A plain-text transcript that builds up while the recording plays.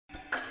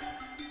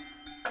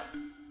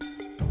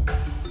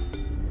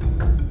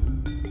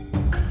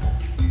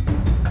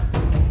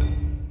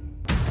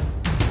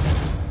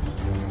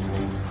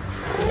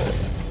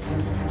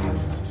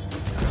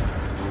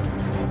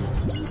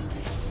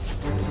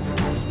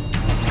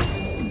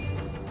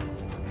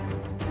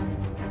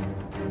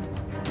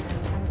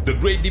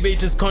Great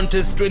Debaters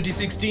Contest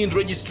 2016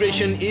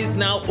 registration is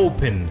now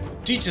open.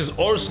 Teachers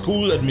or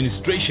school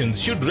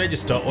administrations should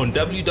register on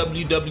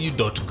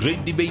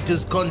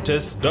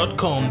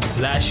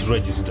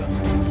www.greatdebaterscontest.com/register.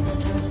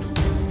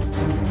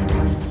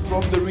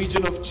 From the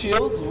region of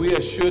Chills, we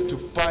are sure to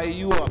fire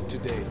you up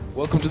today.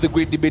 Welcome to the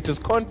Great Debaters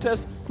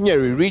Contest,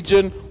 Nyeri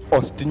Region,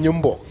 Austin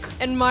Yombok.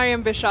 And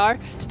Mariam Bashar.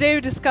 Today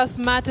we discuss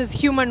matters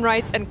human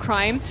rights and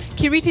crime.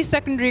 Kiriti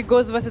Secondary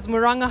goes versus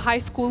Muranga High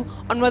School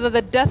on whether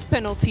the death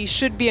penalty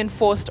should be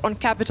enforced on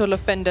capital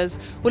offenders.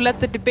 We'll let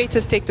the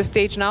debaters take the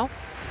stage now.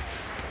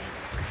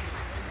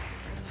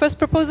 First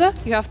proposer,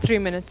 you have 3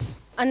 minutes.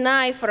 An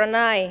eye for an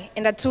eye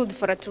and a tooth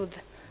for a tooth.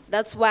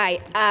 That's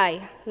why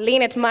I,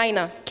 Lynette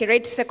Minor,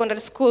 Kiriti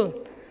Secondary School,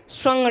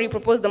 strongly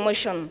propose the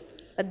motion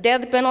that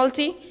death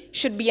penalty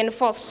should be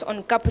enforced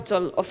on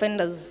capital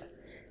offenders.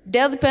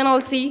 Death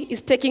penalty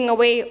is taking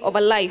away of a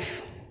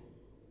life.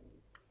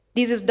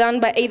 This is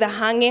done by either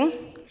hanging,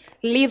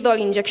 lethal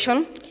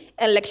injection,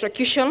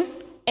 electrocution,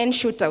 and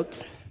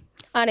shootouts.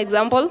 An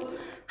example,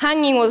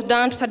 hanging was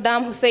done to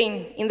Saddam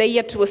Hussein in the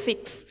year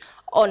 2006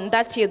 on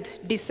 30th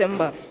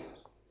December.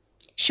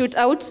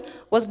 Shootout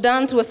was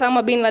done to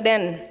Osama bin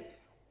Laden.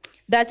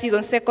 That is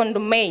on 2nd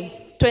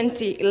May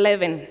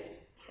 2011.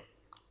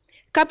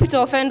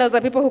 Capital offenders are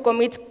people who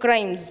commit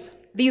crimes.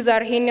 These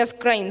are heinous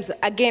crimes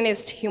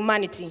against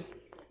humanity.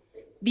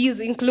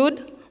 These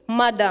include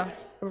murder,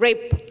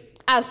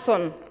 rape,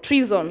 arson,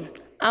 treason,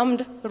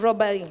 armed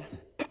robbery.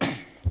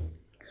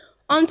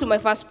 On to my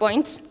first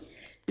point,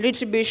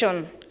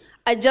 retribution.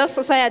 A just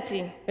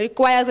society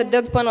requires a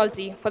death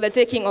penalty for the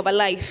taking of a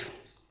life.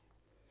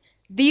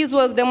 This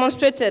was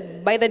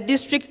demonstrated by the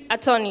district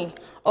attorney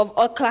of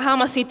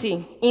Oklahoma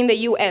City in the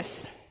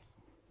US.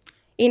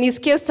 In his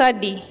case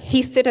study,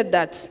 he stated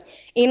that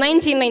in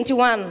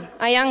 1991,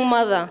 a young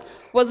mother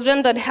was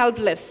rendered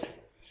helpless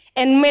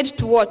and made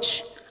to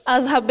watch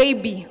as her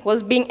baby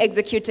was being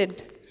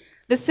executed.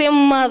 The same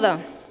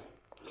mother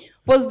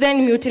was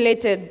then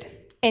mutilated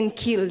and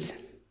killed.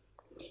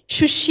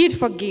 Should she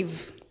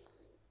forgive?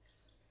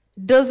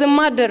 Does the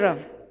murderer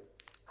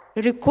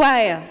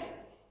require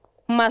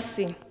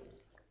mercy?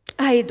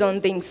 I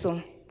don't think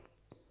so.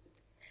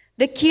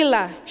 The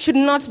killer should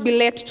not be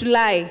left to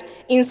lie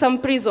in some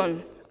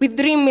prison with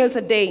 3 meals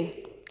a day,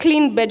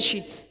 clean bed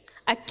sheets,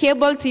 a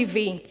cable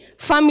TV,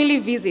 family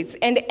visits,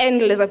 and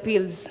endless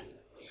appeals.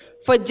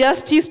 For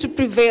justice to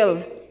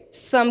prevail,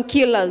 some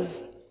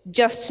killers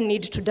just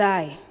need to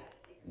die.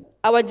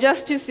 Our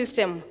justice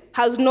system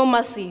has no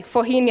mercy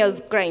for heinous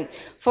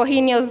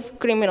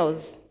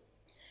criminals.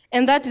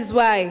 And that is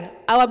why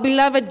our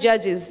beloved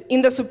judges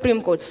in the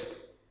Supreme Court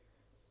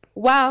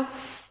were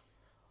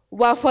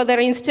for the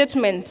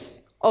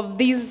reinstatement of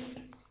these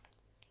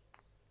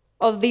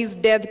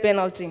death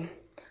penalty.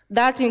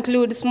 That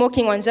includes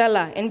Smoking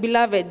Wanjala and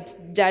beloved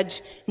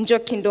Judge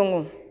Njoki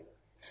Ndongo.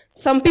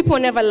 Some people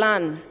never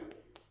learn.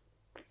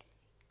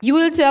 You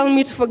will tell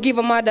me to forgive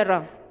a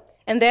murderer,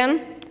 and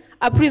then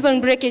a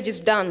prison breakage is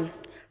done.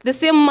 The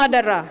same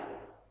murderer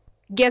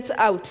gets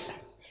out,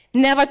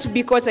 never to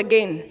be caught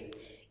again.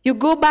 You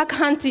go back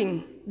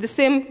hunting the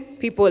same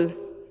people.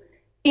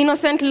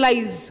 Innocent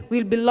lives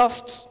will be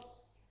lost.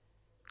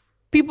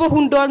 People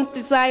who don't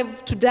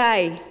deserve to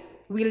die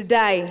will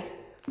die.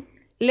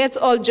 Let's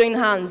all join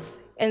hands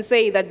and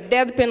say that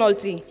death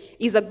penalty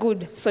is a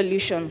good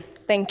solution.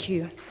 Thank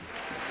you.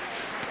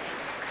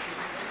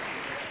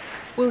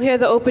 We'll hear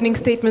the opening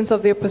statements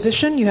of the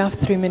opposition. You have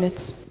 3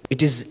 minutes.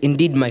 It is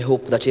indeed my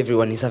hope that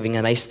everyone is having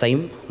a nice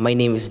time. My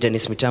name is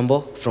Dennis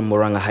Mitambo from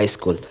Muranga High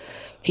School.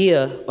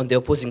 Here on the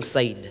opposing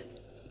side,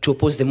 to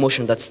oppose the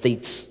motion that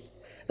states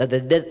that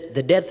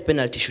the death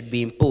penalty should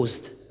be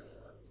imposed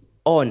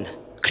on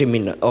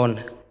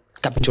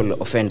capital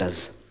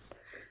offenders.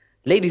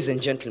 Ladies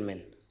and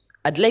gentlemen,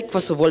 I'd like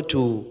first of all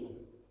to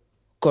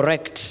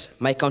correct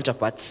my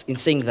counterparts in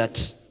saying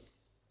that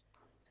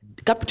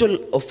capital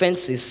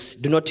offenses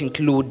do not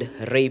include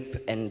rape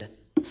and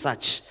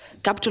such.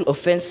 Capital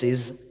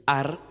offenses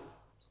are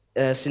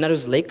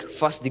scenarios like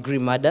first-degree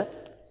murder,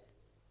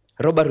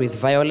 robbery with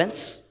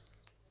violence,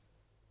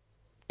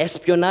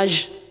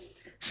 espionage.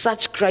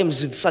 Such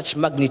crimes with such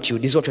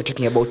magnitude is what we're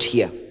talking about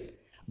here.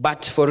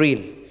 But for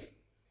real,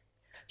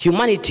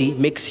 humanity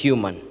makes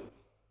human.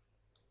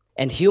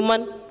 And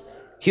human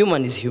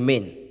is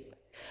humane.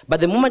 But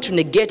the moment we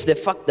negate the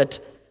fact that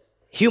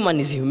human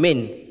is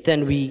humane,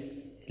 then we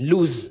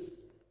lose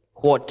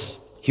what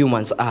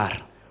humans are.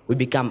 We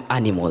become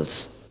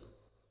animals.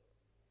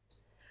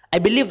 I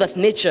believe that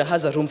nature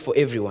has a room for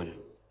everyone.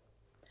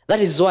 That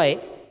is why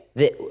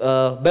the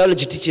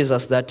biology teaches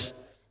us that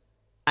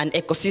an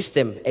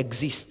ecosystem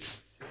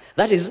exists.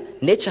 That is,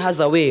 nature has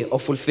a way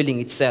of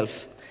fulfilling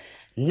itself.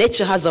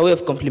 Nature has a way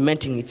of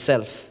complementing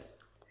itself.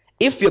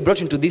 If you're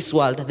brought into this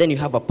world, then you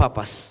have a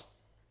purpose.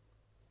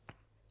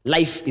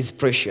 Life is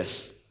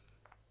precious.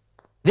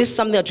 This is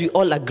something that we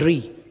all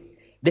agree.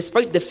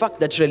 Despite the fact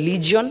that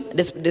religion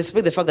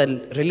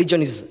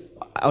is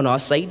on our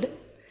side,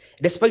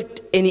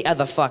 despite any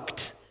other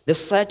fact, the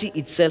society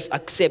itself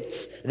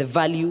accepts the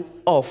value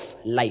of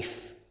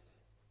life.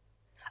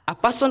 A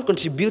person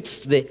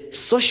contributes to the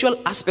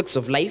social aspects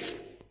of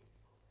life,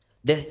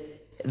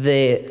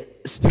 the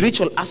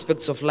spiritual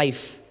aspects of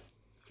life.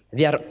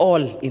 They are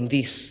all in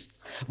this.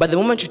 But the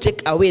moment you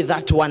take away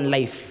that one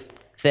life,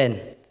 then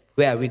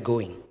where are we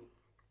going?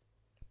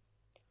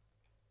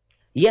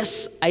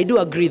 Yes, I do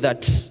agree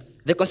that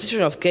the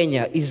Constitution of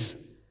Kenya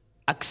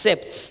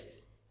accepts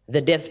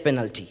the death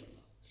penalty.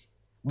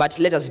 But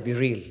let us be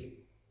real.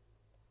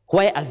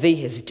 Why are they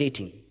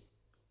hesitating?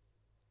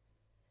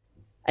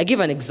 I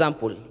give an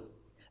example.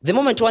 The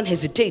moment one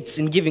hesitates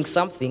in giving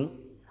something,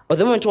 or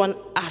the moment one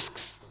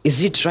asks,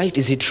 is it right,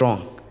 is it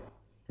wrong?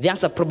 The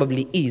answer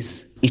probably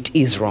is, it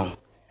is wrong.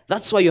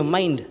 That's why your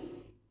mind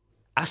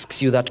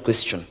asks you that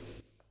question.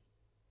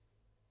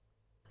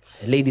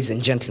 Ladies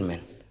and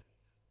gentlemen,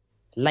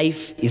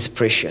 life is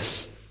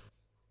precious.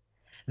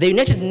 The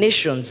United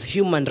Nations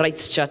Human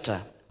Rights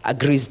Charter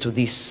agrees to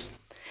this.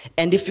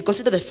 And if you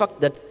consider the fact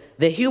that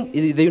the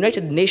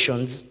United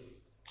Nations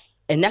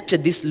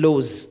enacted these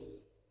laws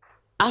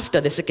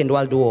after the Second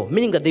World War,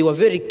 meaning that they were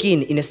very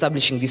keen in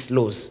establishing these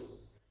laws,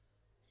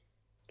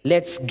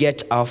 let's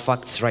get our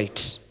facts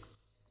right.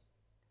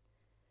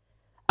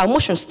 Our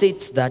motion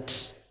states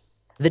that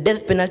the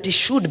death penalty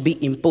should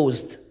be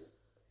imposed.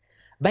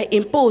 By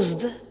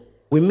imposed,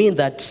 we mean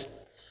that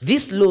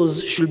these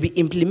laws should be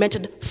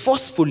implemented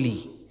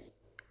forcefully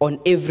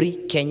on every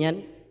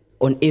Kenyan,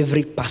 on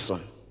every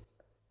person.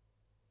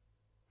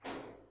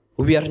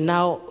 We are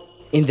now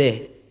in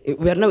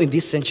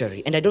this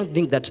century, and I don't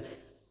think that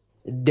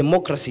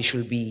democracy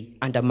should be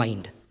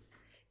undermined.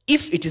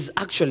 If it is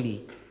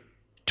actually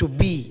to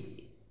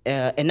be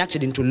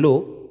enacted into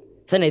law,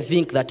 then I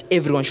think that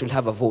everyone should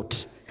have a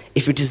vote.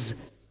 If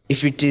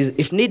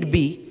need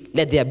be,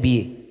 let there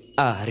be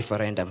a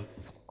referendum.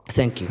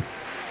 Thank you.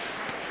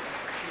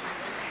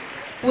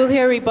 We'll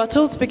hear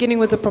rebuttals, beginning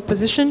with the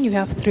proposition. You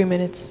have 3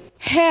 minutes.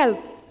 Help!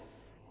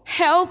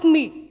 Help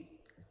me!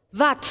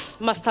 That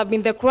must have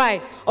been the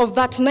cry of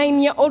that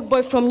 9-year-old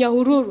boy from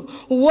Nyahururu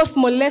who was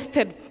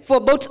molested for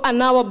about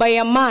an hour by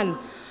a man,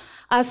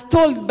 as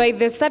told by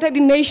the Saturday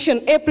Nation,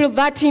 April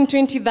 13,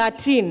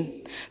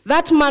 2013.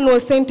 That man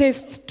was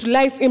sentenced to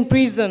life in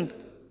prison.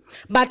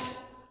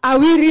 But are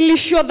we really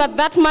sure that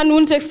that man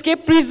won't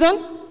escape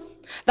prison?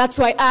 That's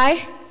why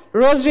I,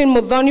 Rosalyn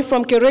Muthoni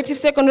from Kiriti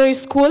Secondary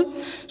School,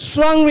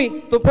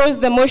 strongly propose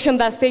the motion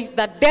that states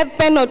that death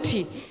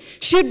penalty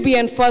should be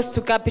enforced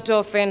to capital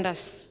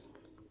offenders.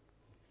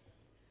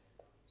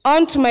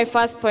 On to my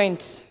first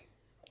point.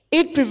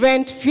 It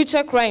prevents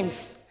future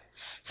crimes.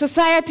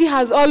 Society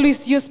has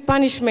always used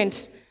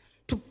punishment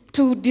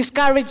to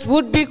discourage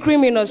would-be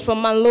criminals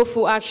from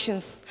unlawful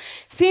actions.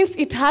 Since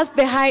it has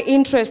the high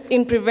interest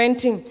in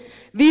preventing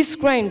these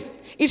crimes,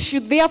 it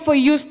should therefore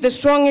use the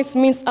strongest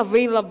means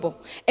available,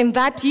 and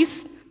that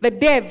is the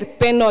death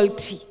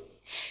penalty.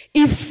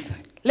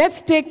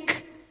 Let's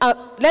take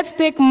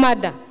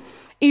murder.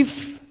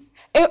 If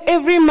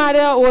every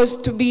murder was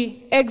to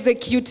be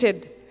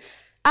executed,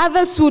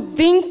 others would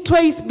think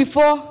twice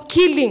before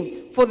killing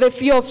for the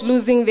fear of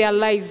losing their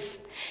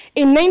lives.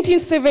 In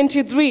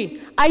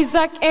 1973,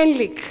 Isaac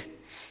Enlich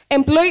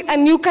employed a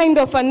new kind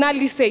of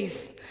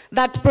analysis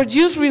that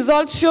produced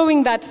results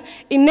showing that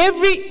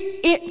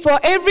for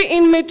every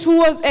inmate who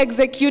was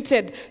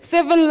executed,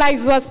 7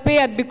 lives were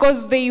spared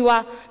because they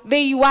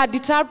were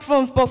deterred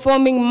from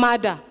performing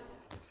murder.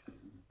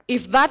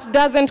 If that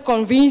doesn't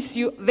convince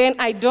you, then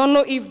I don't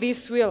know if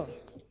this will.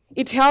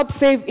 It helps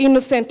save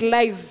innocent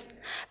lives.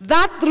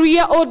 That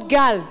 3-year-old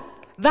girl,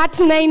 that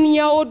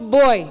 9-year-old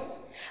boy,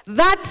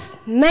 that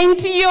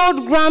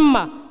 90-year-old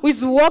grandma who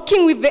is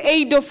walking with the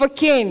aid of a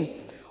cane,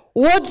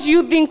 what do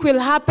you think will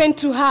happen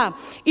to her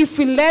if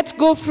we let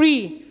go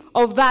free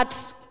of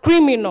that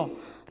criminal,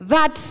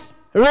 that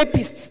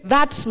rapist,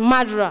 that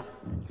murderer?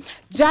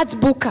 Judge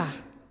Booker,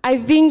 I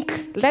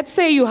think, let's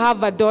say you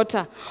have a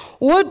daughter.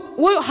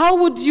 How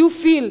would you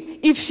feel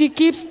if she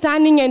keeps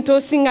turning and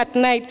tossing at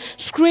night,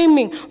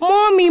 screaming,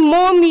 "Mommy,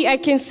 Mommy, I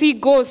can see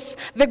ghosts,"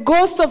 the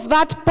ghost of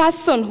that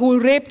person who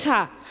raped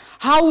her?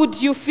 How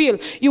would you feel?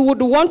 You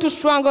would want to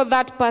strangle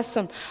that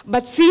person.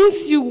 But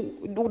since you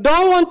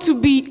don't want to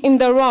be in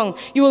the wrong,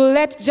 you will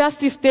let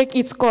justice take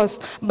its course.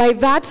 By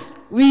that,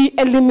 we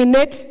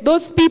eliminate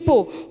those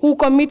people who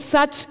commit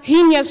such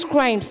heinous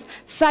crimes,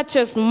 such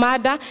as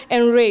murder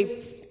and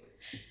rape.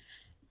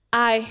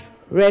 I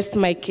rest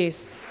my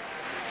case.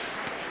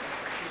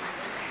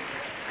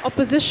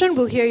 Opposition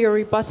will hear your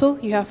rebuttal.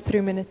 You have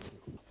 3 minutes.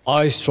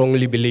 I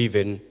strongly believe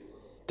in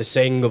the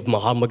saying of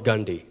Mahatma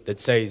Gandhi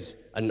that says,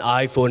 "An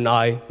eye for an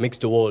eye makes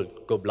the world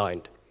go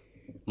blind."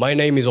 My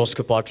name is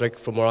Oscar Patrick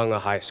from Muranga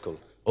High School,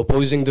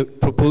 opposing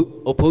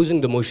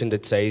the motion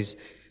that says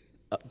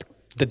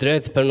the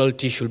death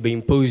penalty should be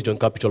imposed on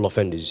capital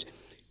offenders.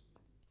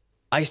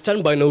 I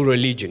stand by no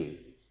religion.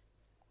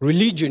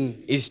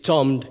 Religion is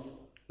termed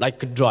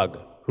like a drug.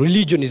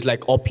 Religion is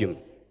like opium.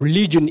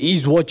 Religion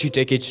is what you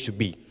take it to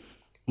be.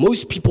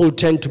 Most people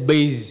tend to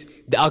base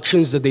the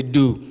actions that they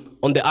do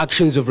on the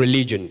actions of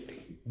religion.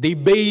 They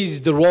base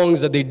the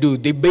wrongs that they do,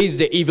 they base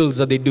the evils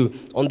that they do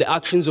on the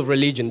actions of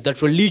religion,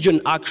 that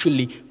religion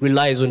actually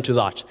relies onto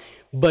that.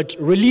 But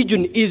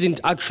religion isn't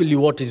actually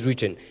what is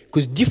written,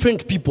 because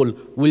different people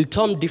will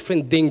term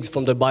different things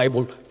from the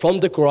Bible, from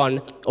the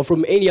Quran, or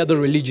from any other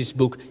religious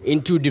book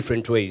in two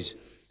different ways.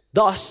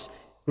 Thus,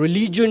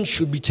 religion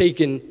should be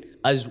taken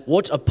as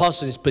what a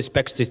person is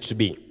expected to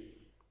be.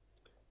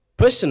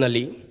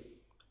 Personally,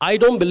 I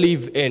don't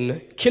believe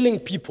in killing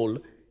people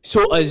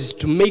so as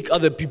to make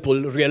other people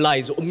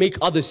realize, or make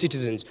other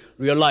citizens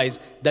realize,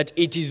 that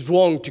it is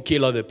wrong to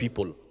kill other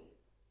people.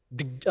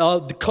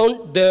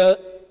 The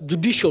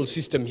judicial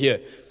system here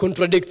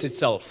contradicts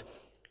itself.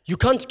 You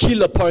can't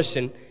kill a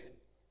person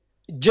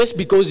just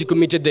because he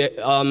committed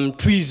the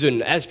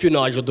treason,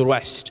 espionage, or the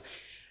rest.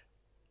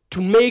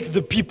 To make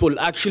the people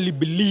actually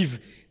believe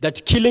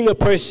that killing a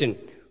person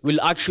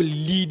will actually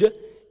lead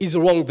is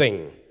a wrong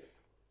thing.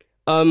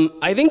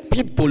 I think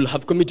people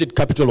have committed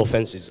capital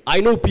offenses. I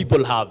know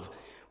people have.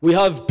 We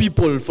have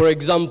people, for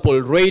example,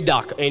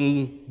 Raydak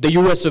in the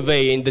US of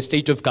A, in the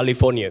state of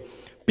California.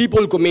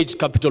 People commit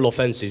capital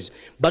offenses.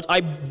 But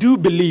I do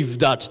believe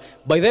that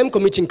by them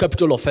committing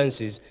capital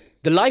offenses,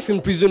 the life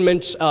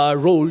imprisonment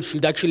role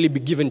should actually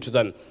be given to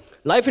them.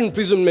 Life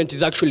imprisonment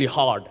is actually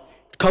hard,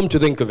 come to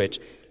think of it.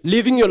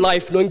 Living your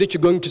life knowing that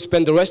you're going to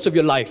spend the rest of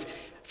your life,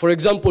 for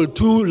example,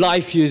 2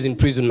 life years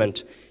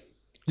imprisonment.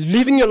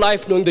 Living your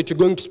life knowing that you're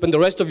going to spend the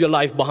rest of your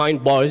life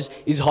behind bars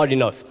is hard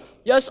enough.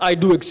 Yes, I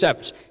do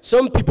accept.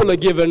 Some people are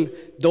given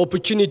the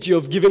opportunity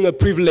of giving a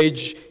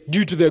privilege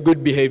due to their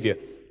good behavior.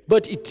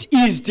 But it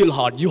is still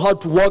hard. You have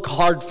to work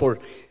hard for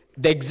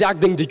the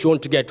exact thing that you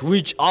want to get,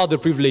 which are the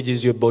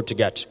privileges you're about to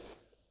get.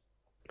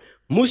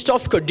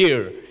 Mustafa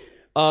Kadir,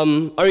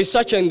 a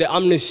researcher in the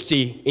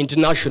Amnesty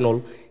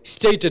International,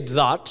 stated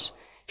that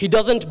he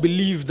doesn't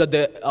believe that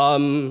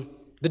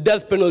the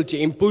death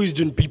penalty imposed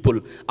on people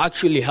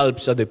actually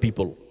helps other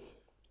people.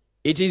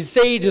 It is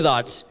said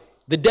that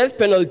the death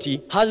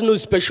penalty has no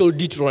special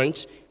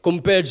deterrent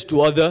compared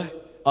to other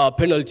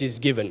penalties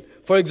given.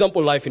 For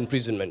example, life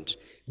imprisonment.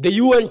 The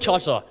UN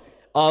Charter,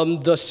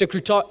 the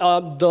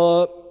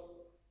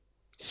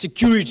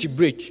security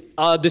breach,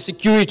 the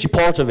security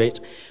part of it,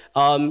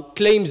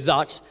 claims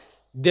that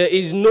there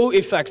is no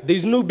effect, there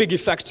is no big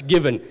effect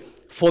given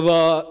for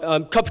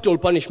the capital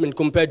punishment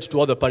compared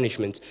to other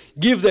punishments.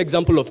 Give the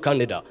example of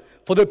Canada.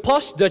 For the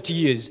past 30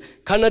 years,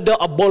 Canada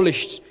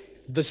abolished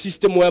the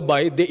system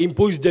whereby they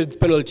imposed death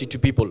penalty to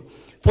people.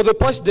 For the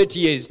past 30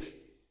 years,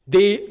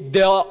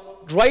 their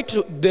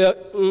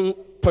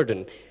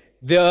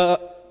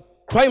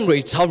crime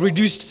rates have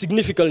reduced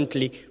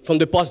significantly from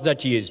the past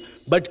 30 years.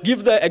 But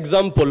give the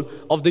example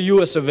of the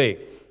US of A.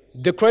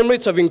 The crime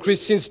rates have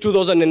increased since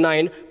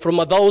 2009 from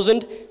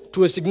 1,000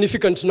 to a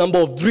significant number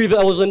of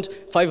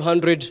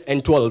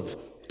 3,512.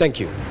 Thank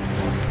you.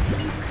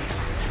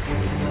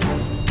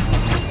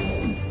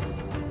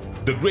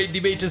 The Great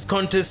Debaters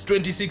Contest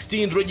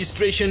 2016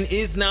 registration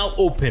is now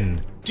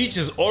open.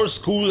 Teachers or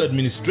school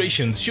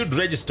administrations should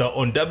register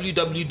on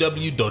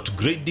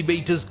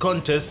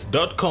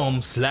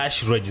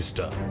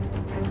www.greatdebaterscontest.com/register.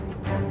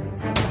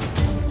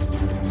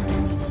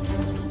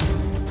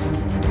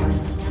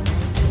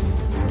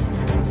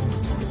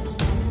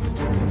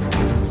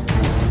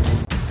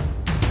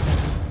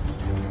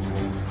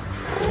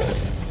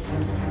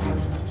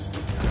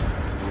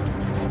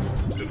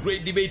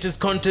 Great Debaters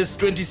Contest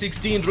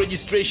 2016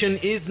 registration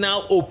is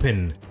now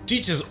open.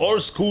 Teachers or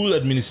school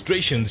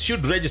administrations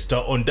should register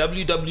on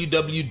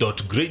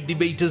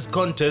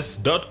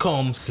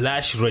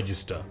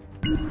www.greatdebaterscontest.com/register.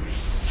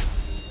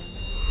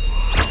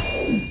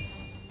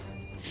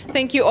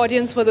 Thank you,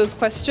 audience, for those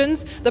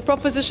questions. The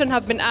proposition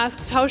have been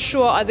asked, how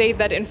sure are they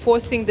that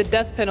enforcing the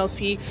death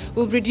penalty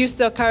will reduce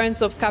the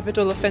occurrence of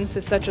capital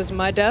offenses such as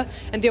murder?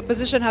 And the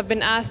opposition have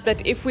been asked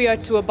that if we are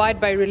to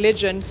abide by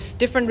religion,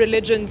 different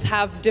religions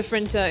have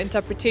different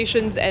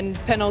interpretations and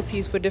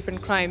penalties for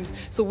different crimes.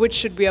 So which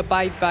should we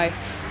abide by?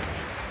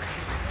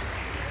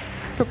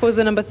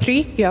 Proposer number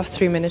 3, you have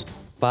 3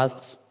 minutes.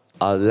 First,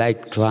 I'd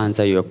like to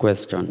answer your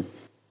question.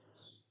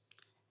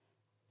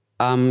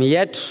 I'm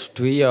yet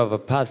to hear of a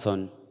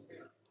person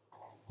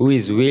who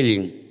is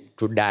willing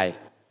to die.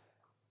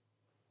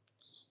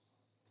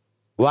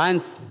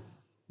 Once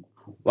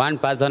one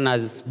person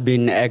has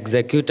been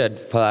executed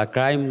for a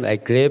crime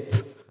like rape,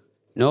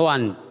 no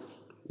one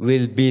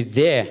will be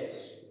there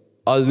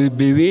or will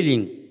be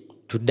willing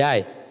to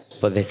die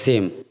for the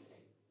same.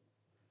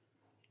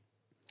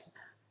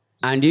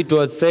 And it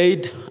was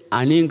said,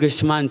 an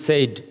Englishman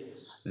said,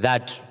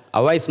 that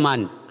a wise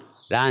man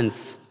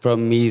learns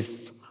from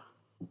his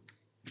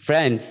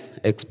friend's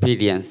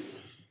experience.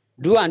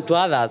 Do unto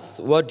others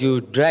what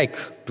you'd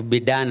like to be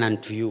done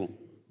unto you.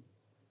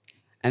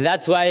 And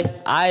that's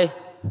why I,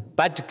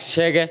 Patrick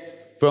Shege,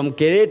 from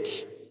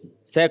Kiriti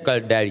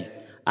Secondary,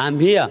 I'm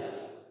here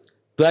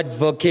to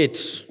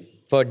advocate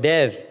for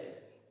death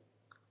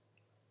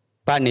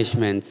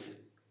punishments.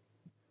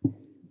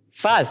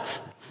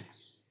 First,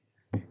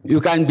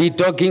 you can be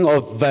talking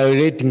of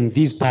violating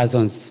these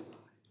persons'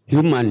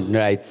 human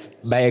rights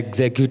by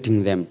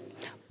executing them.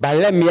 But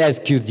let me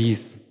ask you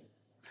this.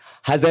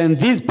 Hasn't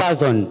this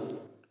person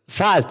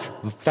first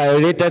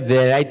violated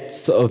the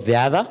rights of the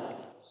other?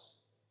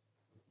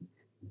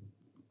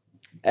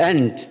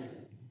 And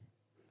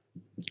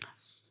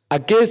a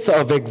case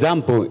of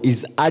example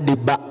is Adi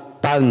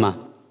Palmer,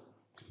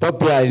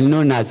 popularly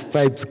known as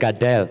Vibes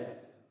Cartel.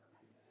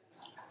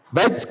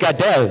 Vibes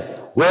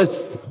Cartel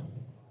was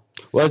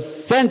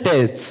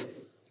sentenced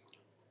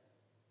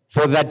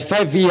for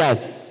 35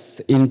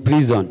 years in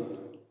prison.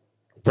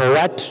 For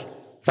what?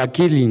 For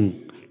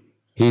killing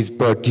his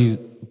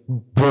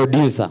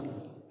producer.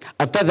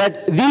 After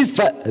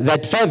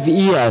that 5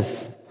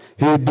 years,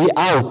 he will be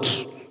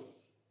out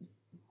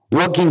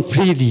walking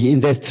freely in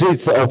the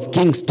streets of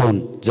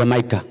Kingston,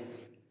 Jamaica.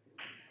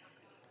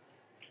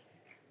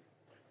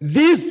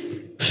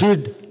 This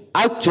should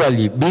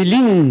actually be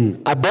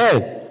ringing a bell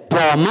to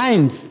our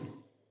minds.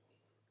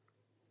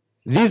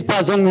 This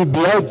person will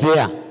be out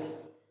there.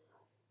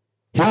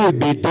 He will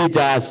be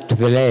dangerous to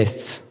the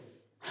rest.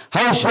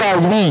 How sure are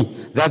we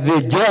that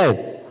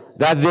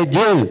the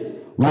jail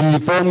will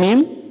reform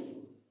him?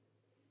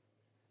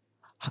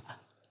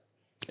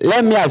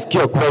 Let me ask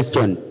you a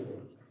question.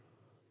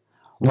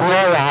 We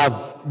all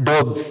have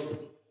dogs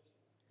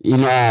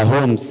in our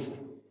homes.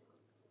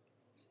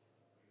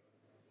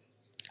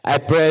 I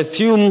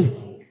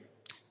presume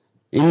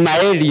in my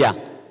area,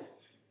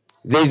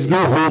 there is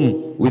no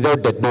home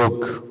without a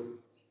dog.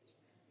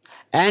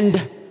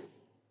 And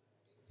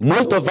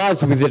most of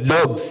us with the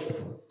dogs,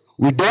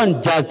 we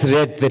don't just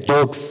let the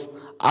dogs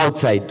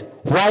outside.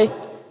 Why?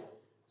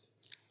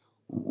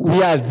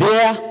 We are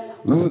there,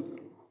 we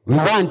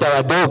want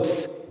our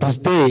dogs to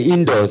stay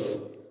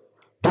indoors,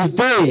 to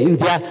stay in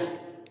their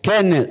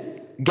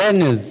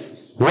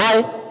kennels.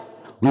 Why?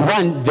 We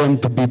want them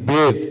to be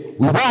brave.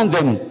 We want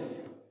them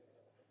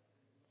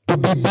to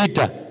be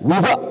bitter. We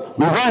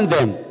want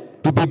them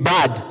to be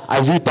bad,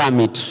 as we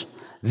term it.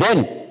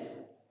 Then,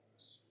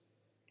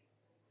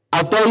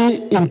 after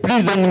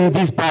imprisoning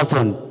this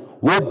person,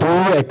 what do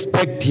you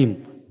expect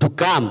him to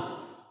come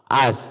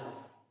as?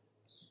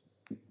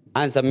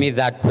 Answer me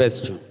that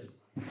question.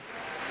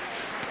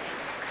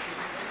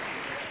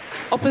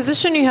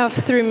 Opposition, you have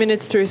 3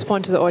 minutes to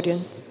respond to the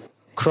audience.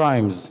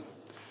 Crimes,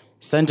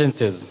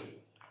 sentences,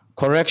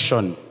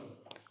 correction,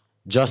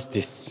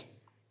 justice.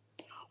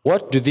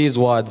 What do these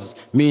words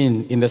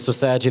mean in the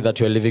society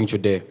that we're living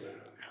today?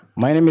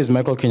 My name is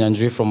Michael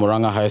Kinyanjui from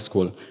Muranga High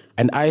School,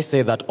 and I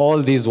say that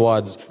all these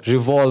words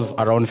revolve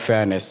around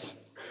fairness.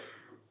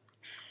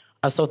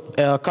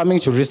 Coming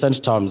to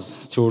recent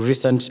terms, to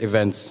recent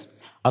events,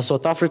 a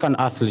South African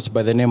athlete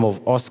by the name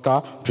of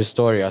Oscar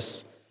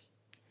Pistorius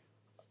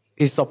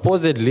is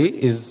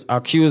supposedly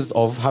accused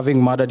of having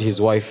murdered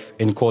his wife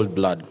in cold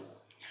blood.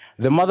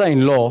 The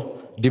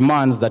mother-in-law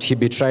demands that he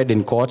be tried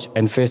in court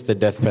and face the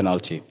death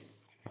penalty.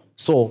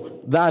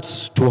 So that,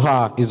 to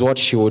her, is what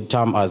she would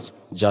term as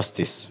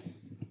justice.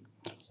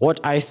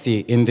 What I see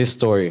in this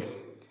story: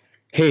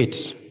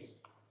 hate,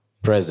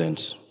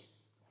 present;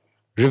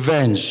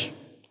 revenge,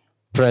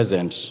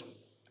 present;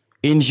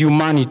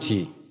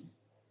 inhumanity,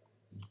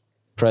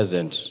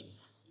 present;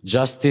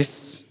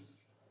 justice.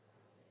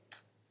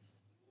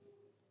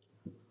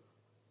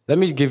 Let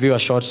me give you a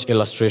short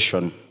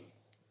illustration.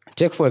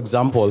 Take, for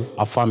example,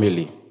 a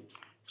family.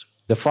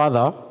 The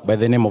father, by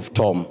the name of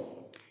Tom,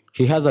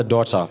 he has a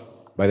daughter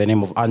by the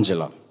name of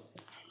Angela.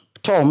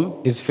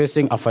 Tom is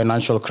facing a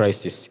financial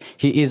crisis.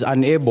 He is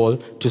unable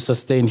to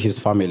sustain his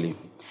family.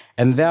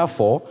 And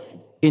therefore,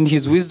 in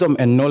his wisdom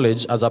and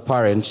knowledge as a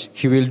parent,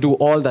 he will do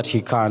all that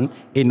he can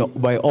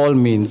by all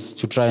means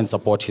to try and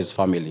support his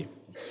family.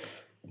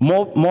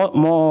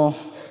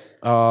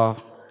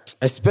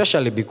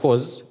 Especially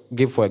because,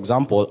 give for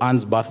example,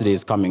 Anne's birthday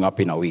is coming up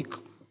in a week.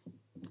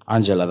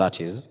 Angela,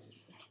 that is.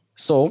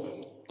 So,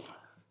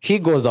 he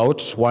goes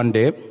out one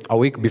day, a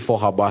week before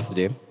her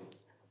birthday.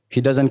 He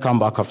doesn't come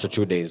back after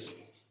 2 days.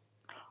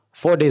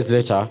 4 days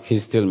later,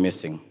 he's still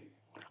missing.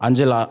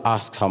 Angela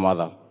asks her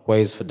mother, "Where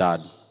is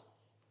Dad?"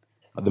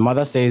 The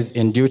mother says,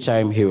 in due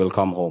time, he will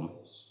come home.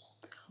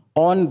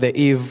 On the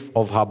eve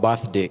of her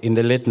birthday, in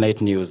the late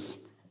night news,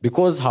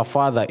 because her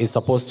father is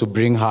supposed to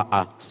bring her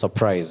a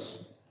surprise,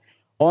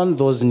 on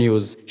those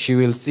news, she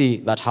will see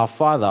that her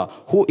father,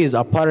 who is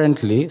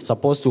apparently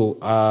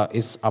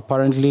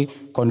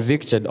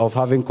convicted of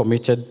having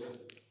committed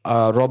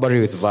robbery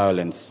with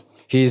violence,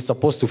 he is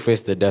supposed to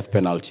face the death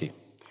penalty.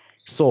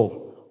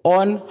 So,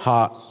 on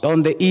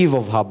the eve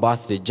of her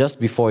birthday,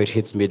 just before it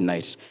hits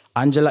midnight,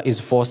 Angela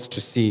is forced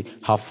to see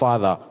her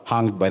father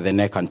hanged by the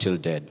neck until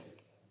dead.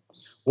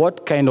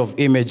 What kind of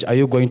image are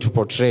you going to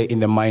portray in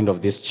the mind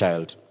of this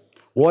child?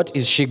 What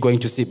is she going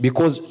to see?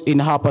 Because in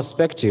her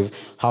perspective,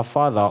 her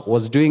father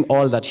was doing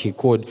all that he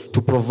could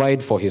to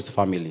provide for his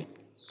family.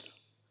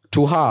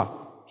 To her,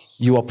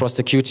 you are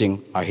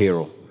prosecuting a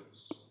hero.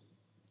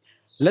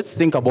 Let's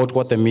think about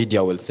what the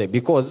media will say,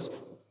 because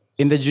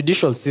in the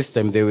judicial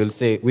system, they will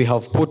say, we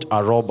have put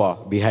a robber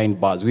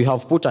behind bars. We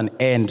have put an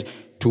end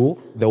to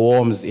the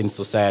worms in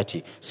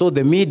society. So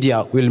the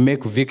media will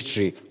make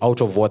victory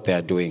out of what they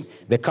are doing.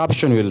 The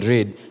caption will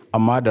read, "A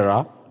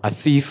murderer a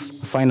thief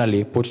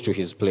finally put to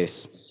his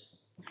place.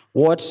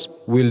 What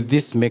will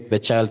this make the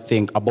child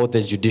think about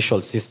the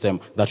judicial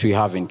system that we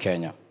have in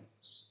Kenya?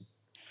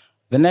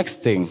 The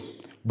next thing,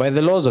 by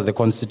the laws of the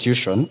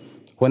Constitution,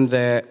 when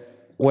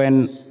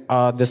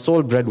the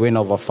sole breadwinner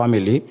of a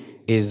family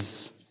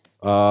is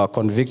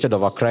convicted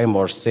of a crime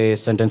or, say,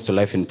 sentenced to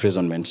life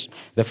imprisonment,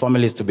 the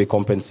family is to be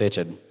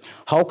compensated.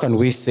 How can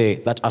we say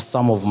that a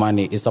sum of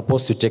money is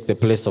supposed to take the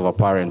place of a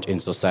parent in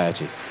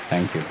society?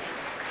 Thank you.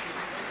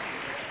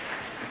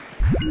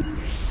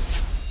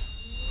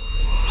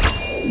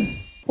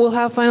 We'll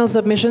have final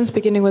submissions,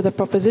 beginning with a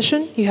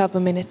proposition. You have a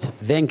minute.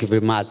 Thank you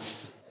very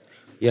much.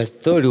 Your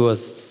story was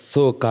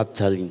so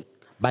captivating.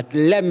 But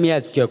let me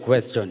ask you a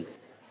question.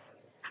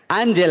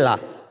 Angela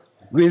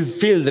will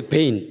feel the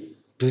pain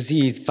to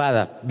see his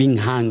father being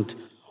hanged.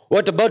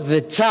 What about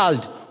the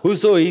child who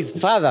saw his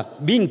father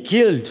being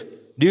killed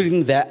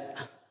during the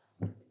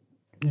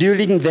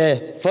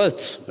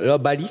first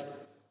robbery?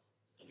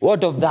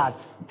 What of that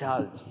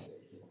child?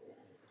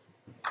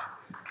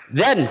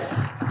 Then,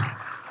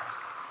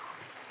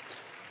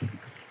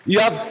 you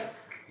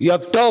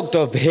have talked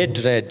of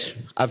hatred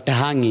after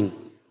hanging.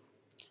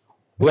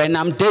 When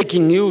I'm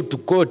taking you to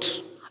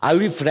court, are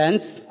we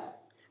friends?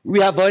 We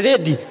have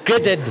already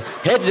created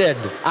hatred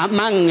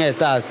among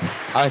us,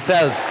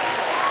 ourselves.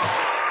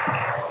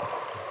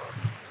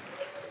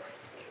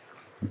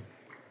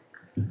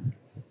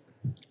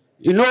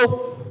 You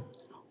know,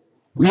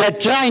 we are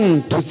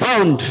trying to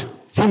sound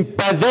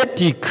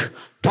sympathetic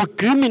to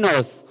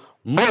criminals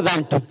more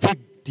than to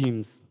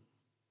victims.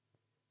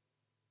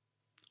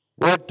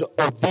 What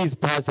of this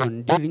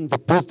person during the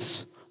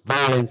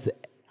post-violence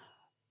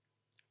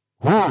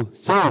who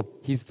saw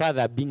his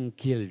father being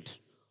killed?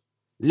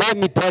 Let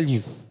me tell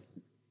you,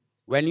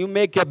 when you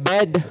make a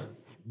bed,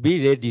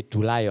 be ready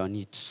to lie on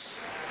it.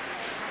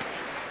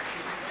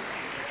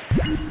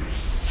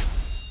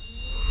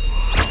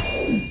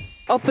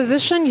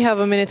 Opposition, you have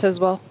a minute as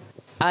well.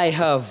 I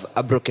have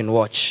a broken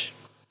watch.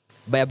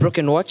 By a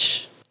broken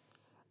watch,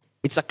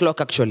 it's a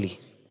clock actually.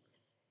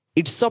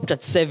 It stopped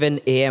at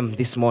 7 a.m.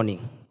 this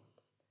morning.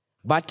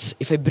 But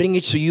if I bring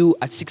it to you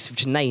at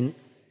 6:59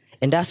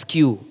 and ask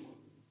you,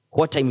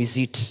 what time is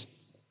it?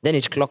 Then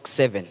it clocks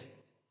 7.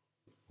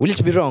 Will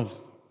it be wrong?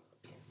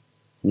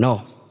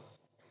 No.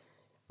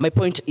 My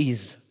point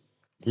is,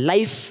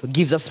 life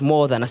gives us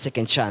more than a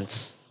second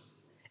chance.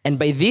 And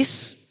by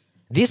this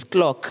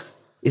clock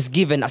is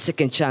given a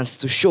second chance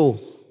to show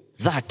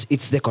that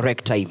it's the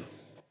correct time.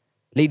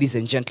 Ladies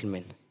and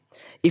gentlemen,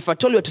 if I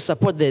told you to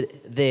support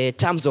the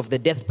terms of the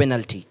death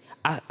penalty,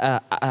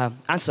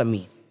 answer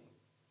me.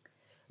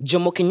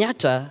 Jomo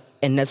Kenyatta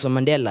and Nelson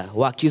Mandela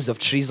were accused of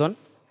treason,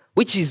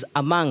 which is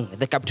among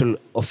the capital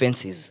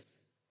offenses.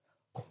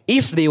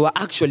 If they were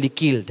actually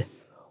killed,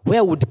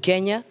 where would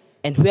Kenya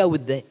and where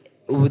would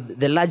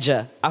the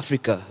larger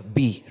Africa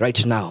be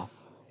right now?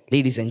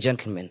 Ladies and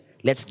gentlemen,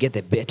 let's get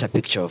a better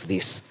picture of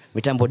this.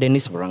 Mitambo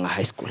Dennis, Muranga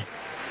High School.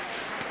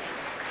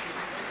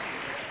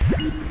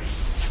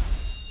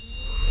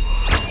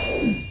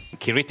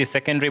 Kiriti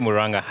Secondary,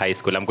 Muranga High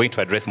School. I'm going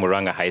to address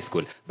Muranga High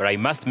School, but I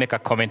must make a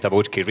comment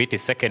about Kiriti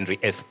Secondary,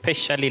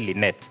 especially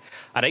Lynette.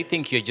 And I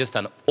think you're just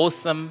an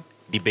awesome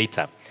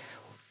debater.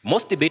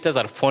 Most debaters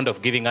are fond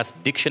of giving us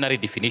dictionary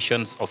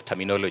definitions of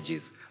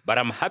terminologies, but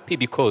I'm happy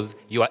because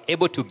you are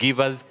able to give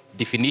us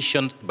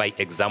definitions by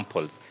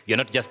examples. You're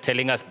not just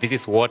telling us this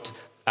is what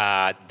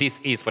this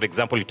is. For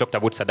example, you talked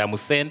about Saddam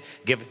Hussein.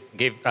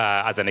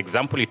 As an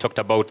example, you talked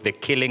about the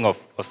killing of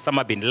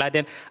Osama bin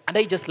Laden. And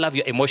I just love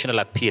your emotional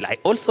appeal. I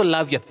also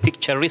love your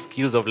picturesque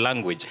use of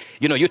language.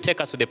 You know, you take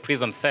us to the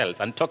prison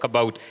cells and talk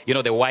about, you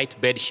know, the white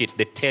bed sheets,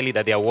 the telly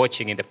that they are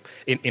watching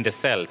in the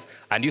cells.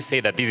 And you say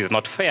that this is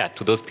not fair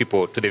to those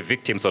people, to the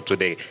victims or to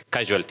the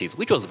casualties,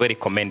 which was very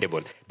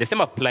commendable. The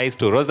same applies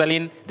to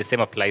Rosalind. The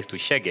same applies to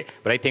Shege.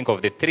 But I think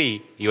of the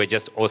three, you are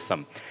just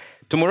awesome.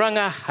 To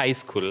Muranga High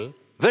School,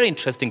 very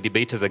interesting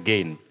debaters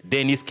again.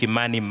 Dennis,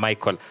 Kimani,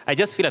 Michael. I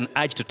just feel an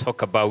urge to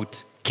talk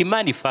about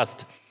Kimani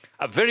first.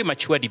 A very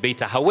mature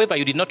debater. However,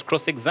 you did not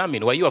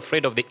cross-examine. Were you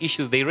afraid of the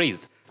issues they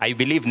raised? I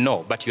believe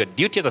no. But your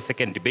duty as a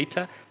second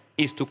debater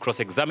is to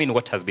cross-examine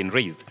what has been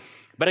raised.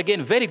 But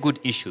again, very good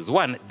issues.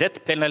 One,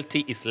 death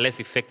penalty is less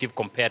effective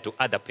compared to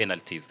other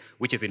penalties,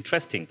 which is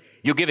interesting.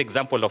 You gave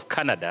example of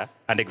Canada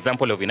and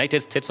example of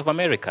United States of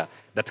America.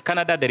 That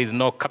Canada, there is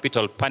no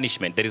capital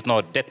punishment. There is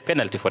no death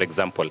penalty, for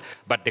example.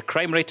 But the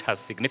crime rate has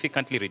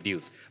significantly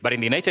reduced. But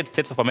in the United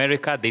States of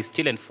America, they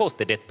still enforce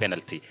the death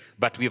penalty.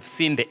 But we've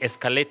seen the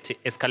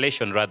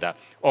escalation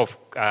of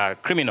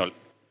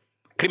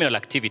criminal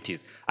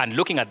activities. And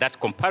looking at that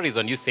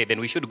comparison, you say then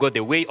we should go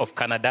the way of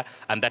Canada,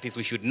 and that is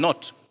we should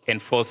not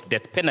enforce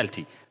death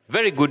penalty.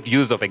 Very good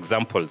use of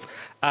examples.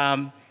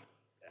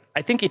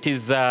 I think it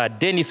is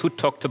Dennis who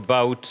talked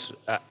about,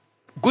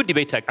 good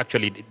debate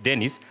actually,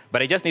 Dennis,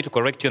 but I just need to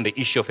correct you on the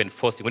issue of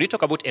enforcing. When you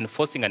talk about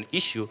enforcing an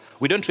issue,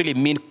 we don't really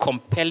mean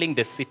compelling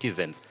the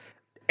citizens.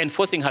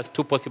 Enforcing has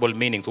two possible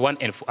meanings. One,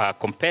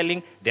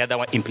 compelling, the other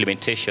one,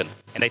 implementation.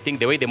 And I think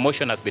the way the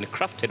motion has been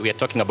crafted, we are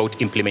talking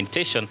about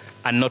implementation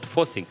and not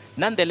forcing.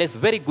 Nonetheless,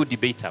 very good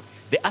debater.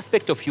 The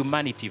aspect of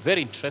humanity,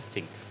 very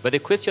interesting. But the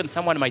question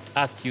someone might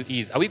ask you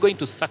is, are we going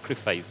to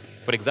sacrifice,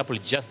 for example,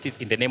 justice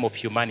in the name of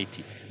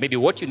humanity? Maybe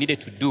what you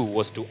needed to do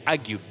was to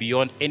argue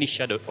beyond any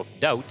shadow of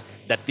doubt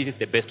that this is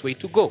the best way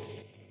to go.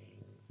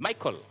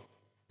 Michael,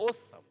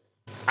 awesome.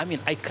 I mean,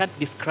 I can't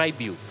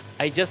describe you.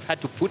 I just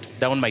had to put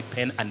down my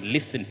pen and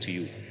listen to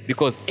you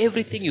because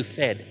everything you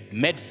said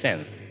made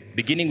sense,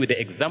 beginning with the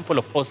example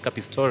of Oscar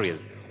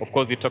Pistorius. Of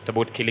course, you talked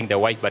about killing the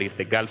wife, but it's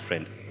the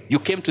girlfriend. You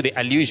came to the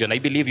allusion. I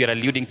believe you're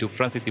alluding to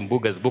Francis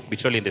Mbuga's book,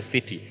 Betrayal in the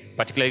City,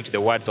 particularly to the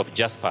words of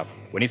Jasper,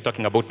 when he's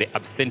talking about the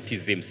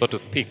absenteeism, so to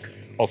speak,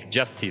 of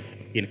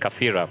justice in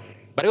Kafira.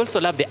 But I also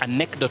love the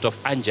anecdote of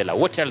Angela.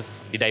 What else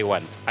did I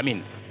want? I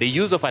mean, the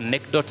use of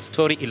anecdote,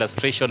 story,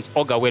 illustrations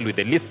augur well with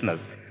the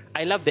listeners.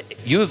 I love the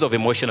use of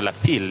emotional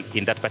appeal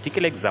in that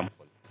particular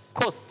example.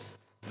 Costs,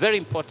 very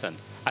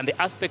important. And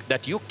the aspect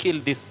that you kill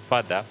this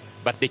father,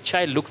 but the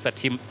child looks at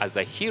him as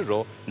a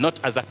hero, not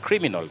as a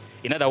criminal.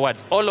 In other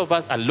words, all of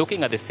us are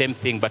looking at the same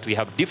thing, but we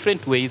have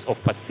different ways of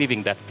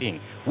perceiving that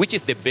thing. Which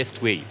is the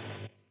best way?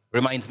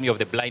 Reminds me of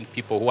the blind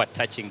people who are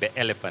touching the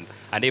elephant,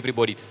 and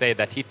everybody said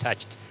that he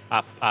touched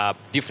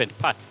different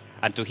parts,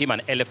 and to him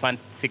an elephant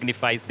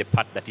signifies the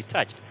part that he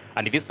touched.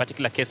 And in this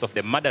particular case of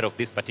the murder of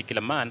this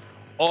particular man,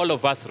 all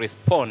of us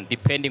respond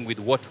depending with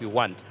what we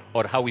want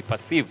or how we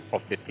perceive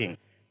of the thing.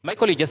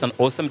 Michael is just an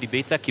awesome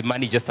debater.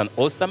 Kimani just an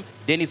awesome.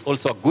 Dennis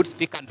also a good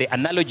speaker. And the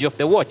analogy of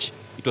the watch,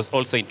 it was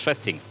also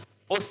interesting.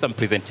 Awesome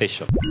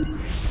presentation.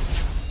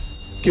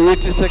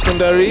 Kiriti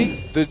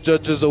Secondary, the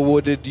judges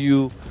awarded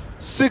you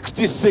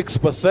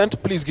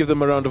 66%. Please give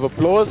them a round of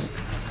applause.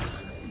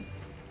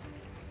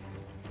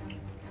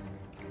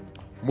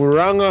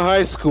 Muranga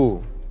High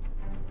School,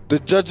 the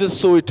judges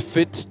saw it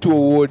fit to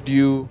award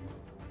you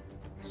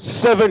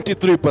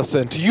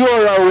 73%. You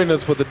are our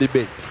winners for the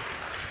debate.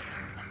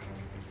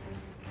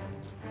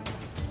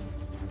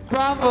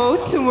 Bravo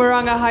to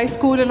Muranga High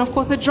School, and of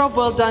course a job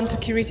well done to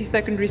Kiriti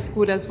Secondary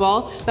School as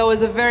well. That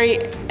was a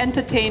very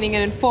entertaining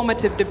and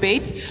informative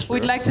debate.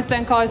 We'd like to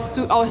thank our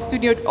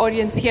studio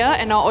audience here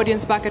and our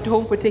audience back at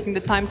home for taking the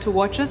time to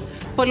watch us.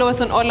 Follow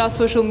us on all our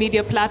social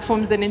media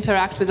platforms and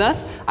interact with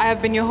us. I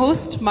have been your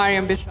host,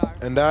 Mariam Bishar.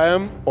 And I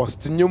am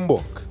Austin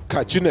Yumbok.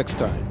 Catch you next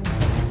time.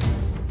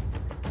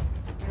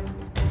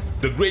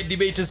 The Great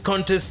Debaters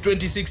Contest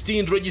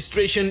 2016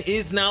 registration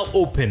is now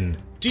open.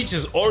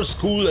 Teachers or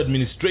school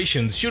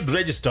administrations should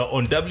register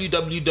on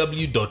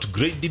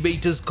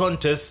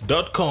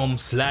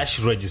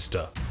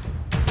www.greatdebaterscontest.com/register.